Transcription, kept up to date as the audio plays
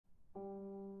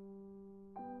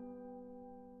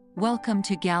Welcome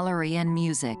to Gallery and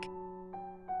Music.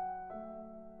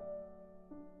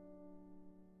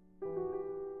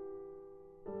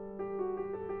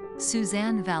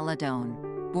 Suzanne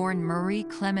Valadon, born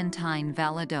Marie-Clémentine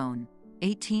Valadon,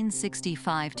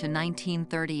 1865 to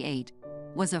 1938,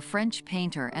 was a French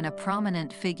painter and a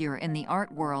prominent figure in the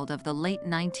art world of the late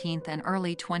 19th and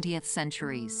early 20th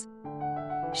centuries.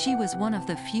 She was one of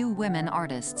the few women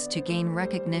artists to gain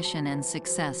recognition and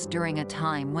success during a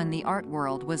time when the art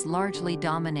world was largely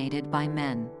dominated by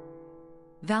men.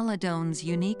 Valadon's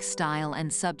unique style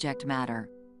and subject matter,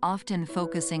 often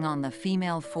focusing on the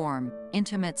female form,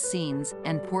 intimate scenes,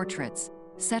 and portraits,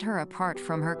 set her apart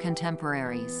from her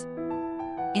contemporaries.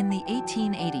 In the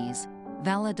 1880s,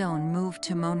 Valadon moved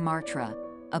to Montmartre,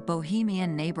 a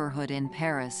bohemian neighborhood in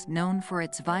Paris known for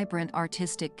its vibrant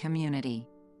artistic community.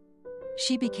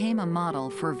 She became a model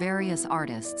for various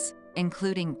artists,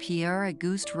 including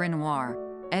Pierre-Auguste Renoir,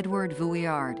 Édouard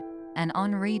Vuillard, and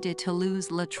Henri de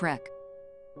Toulouse-Lautrec.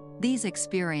 These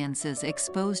experiences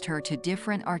exposed her to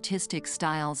different artistic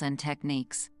styles and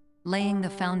techniques, laying the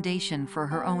foundation for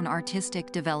her own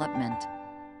artistic development.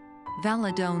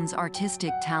 Valadon's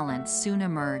artistic talents soon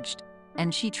emerged,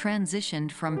 and she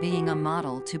transitioned from being a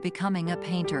model to becoming a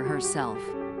painter herself.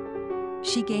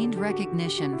 She gained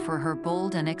recognition for her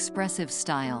bold and expressive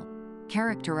style,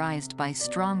 characterized by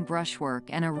strong brushwork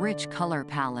and a rich color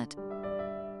palette.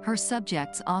 Her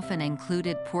subjects often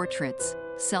included portraits,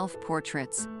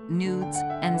 self-portraits, nudes,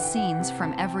 and scenes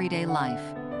from everyday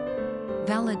life.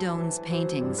 Valadon's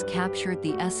paintings captured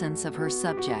the essence of her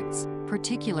subjects,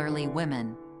 particularly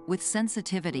women, with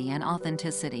sensitivity and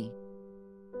authenticity.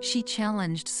 She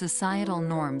challenged societal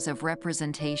norms of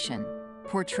representation,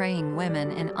 portraying women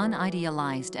in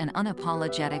unidealized and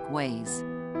unapologetic ways.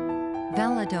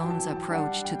 Valadon's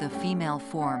approach to the female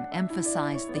form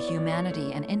emphasized the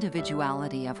humanity and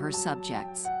individuality of her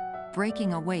subjects,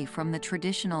 breaking away from the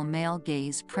traditional male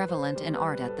gaze prevalent in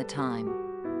art at the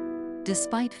time.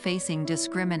 Despite facing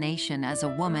discrimination as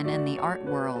a woman in the art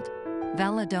world,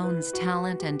 Valadon's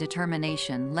talent and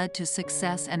determination led to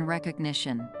success and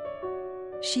recognition.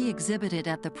 She exhibited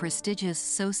at the prestigious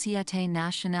Société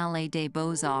Nationale des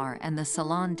Beaux-Arts and the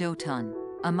Salon d'Automne,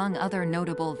 among other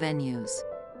notable venues.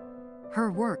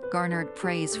 Her work garnered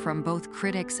praise from both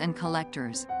critics and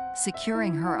collectors,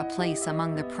 securing her a place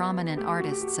among the prominent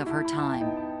artists of her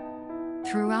time.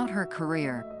 Throughout her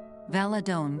career,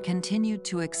 Valadon continued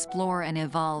to explore and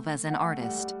evolve as an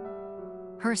artist.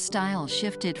 Her style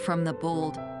shifted from the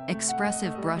bold,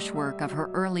 expressive brushwork of her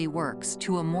early works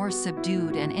to a more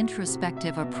subdued and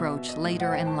introspective approach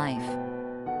later in life.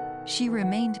 She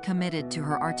remained committed to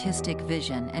her artistic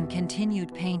vision and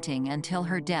continued painting until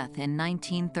her death in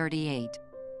 1938.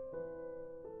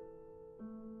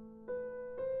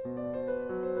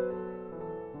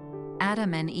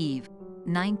 Adam and Eve,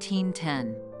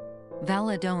 1910.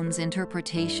 Valadon's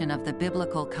interpretation of the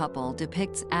biblical couple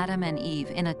depicts Adam and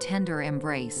Eve in a tender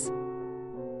embrace.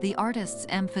 The artist's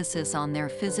emphasis on their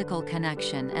physical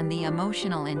connection and the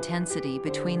emotional intensity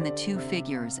between the two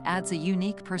figures adds a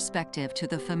unique perspective to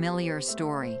the familiar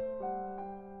story.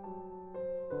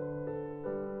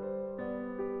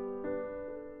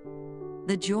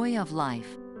 The Joy of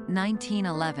Life,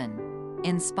 1911.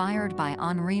 Inspired by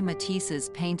Henri Matisse's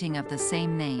painting of the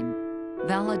same name,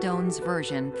 Valadon's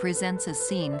version presents a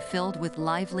scene filled with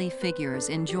lively figures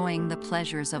enjoying the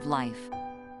pleasures of life.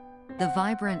 The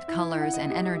vibrant colors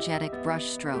and energetic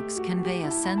brushstrokes convey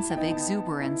a sense of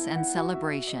exuberance and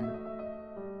celebration.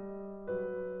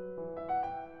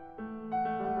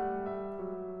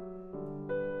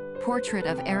 Portrait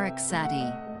of Erik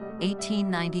Satie,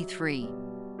 1893.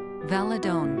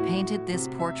 Valadon painted this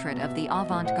portrait of the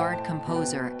avant-garde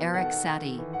composer Erik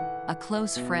Satie, a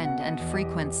close friend and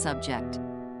frequent subject.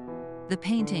 The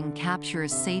painting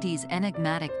captures Satie's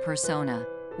enigmatic persona,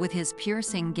 with his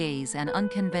piercing gaze and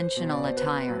unconventional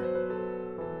attire.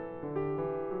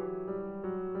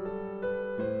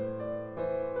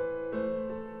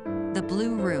 The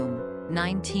Blue Room,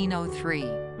 1903.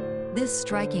 This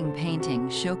striking painting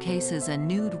showcases a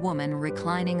nude woman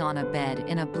reclining on a bed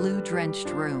in a blue-drenched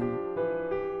room.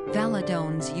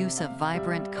 Valadon's use of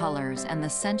vibrant colors and the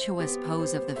sensuous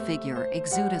pose of the figure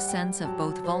exude a sense of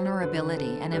both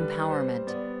vulnerability and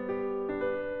empowerment.